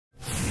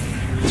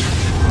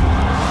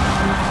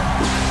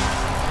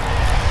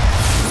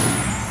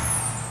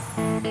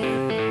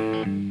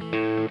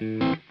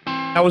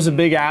I was a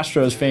big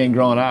Astros fan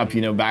growing up,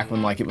 you know, back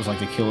when like it was like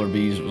the Killer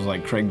Bees. It was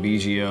like Craig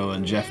Biggio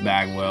and Jeff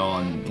Bagwell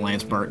and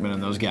Lance Berkman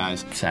and those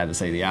guys. Sad to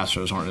say the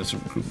Astros aren't as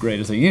great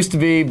as they used to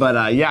be,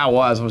 but yeah, I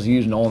was a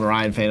huge Nolan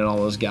Ryan fan and all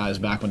those guys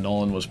back when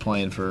Nolan was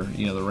playing for,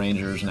 you know, the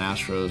Rangers and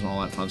Astros and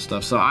all that fun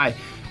stuff. So I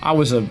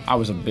was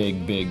a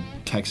big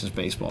Texas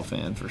baseball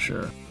fan for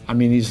sure. I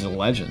mean, he's a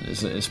legend,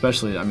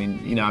 especially,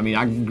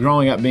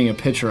 growing up being a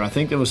pitcher, I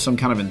think there was some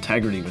kind of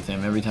integrity with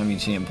him every time you'd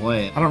see him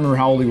play. I don't remember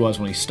how old he was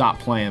when he stopped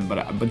playing,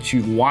 but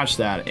you watch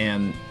that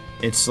and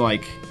it's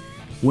like,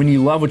 when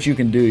you love what you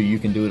can do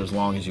it as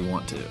long as you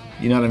want to.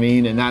 You know what I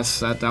mean? And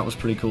that was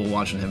pretty cool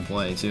watching him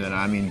play too. And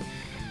I mean,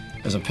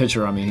 as a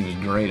pitcher, I mean, he was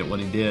great at what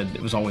he did.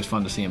 It was always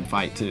fun to see him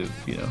fight too,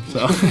 you know.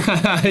 So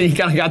he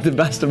kind of got the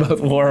best of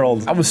both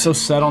worlds. I was so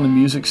set on the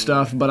music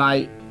stuff, but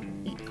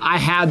I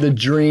had the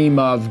dream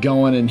of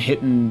going and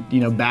hitting,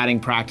 you know, batting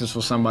practice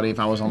with somebody if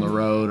I was on the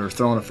road, or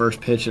throwing a first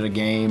pitch at a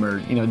game, or,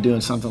 you know,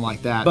 doing something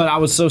like that. But I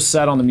was so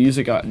set on the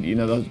music, you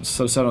know,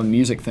 so set on the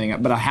music thing.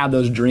 But I had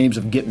those dreams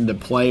of getting to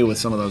play with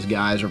some of those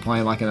guys, or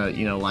playing like what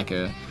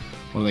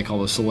do they call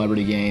those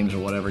celebrity games or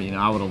whatever. You know,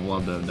 I would have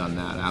loved to have done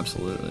that,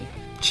 absolutely.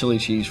 Chili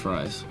cheese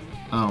fries.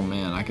 Oh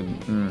man, I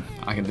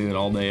could do it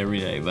all day, every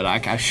day. But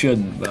I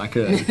shouldn't, but I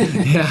could.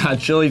 Yeah,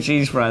 chili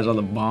cheese fries are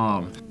the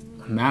bomb.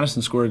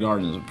 Madison Square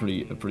Garden is a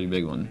pretty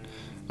big one.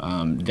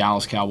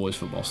 Dallas Cowboys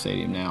football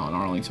stadium now in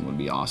Arlington would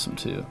be awesome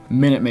too.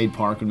 Minute Maid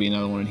Park would be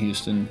another one in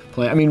Houston.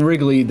 I mean,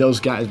 Wrigley, those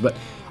guys, but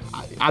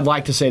I'd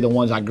like to say the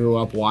ones I grew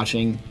up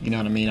watching. You know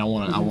what I mean? I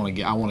want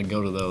to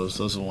go to those.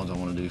 Those are the ones I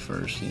want to do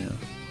first. You know.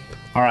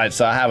 All right,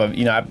 so I have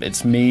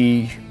it's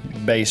me,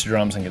 bass,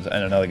 drums, and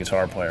another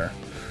guitar player.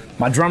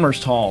 My drummer's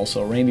tall,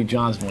 so Randy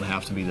Johnson would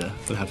have to be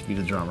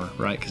the drummer,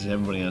 right? Because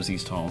everybody knows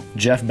he's tall.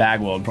 Jeff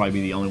Bagwell would probably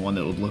be the only one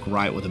that would look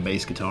right with a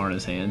bass guitar in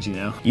his hands, you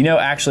know. You know,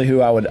 actually,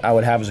 who I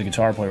would have as a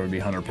guitar player would be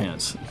Hunter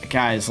Pence. That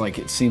guy is like,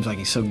 it seems like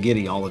he's so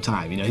giddy all the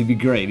time. You know, he'd be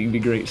great. He'd be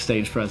great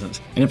stage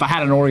presence. And if I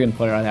had an organ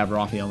player, I'd have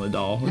Rafi on the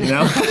Doll. You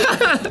know.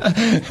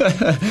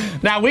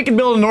 Now we could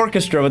build an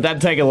orchestra, but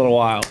that'd take a little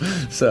while.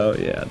 So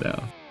yeah,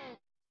 no.